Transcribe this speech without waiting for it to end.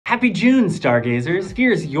Happy June, stargazers!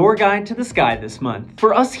 Here's your guide to the sky this month.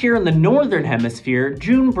 For us here in the northern hemisphere,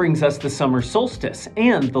 June brings us the summer solstice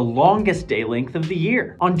and the longest day length of the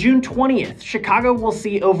year. On June 20th, Chicago will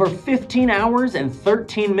see over 15 hours and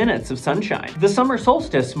 13 minutes of sunshine. The summer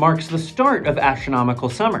solstice marks the start of astronomical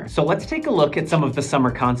summer, so let's take a look at some of the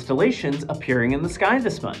summer constellations appearing in the sky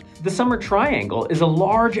this month. The Summer Triangle is a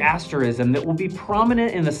large asterism that will be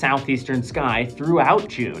prominent in the southeastern sky throughout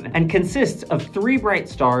June and consists of 3 bright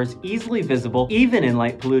stars easily visible even in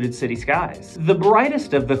light-polluted city skies. The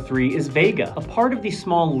brightest of the 3 is Vega, a part of the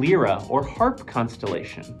small Lyra or harp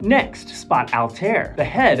constellation. Next, spot Altair, the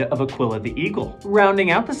head of Aquila the eagle. Rounding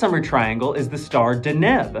out the summer triangle is the star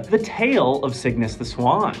Deneb, the tail of Cygnus the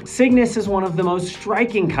swan. Cygnus is one of the most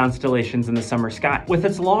striking constellations in the summer sky, with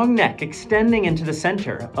its long neck extending into the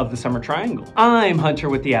center of the summer triangle. I'm Hunter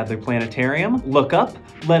with the Adler Planetarium. Look up,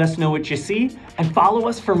 let us know what you see, and follow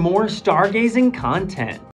us for more stargazing content.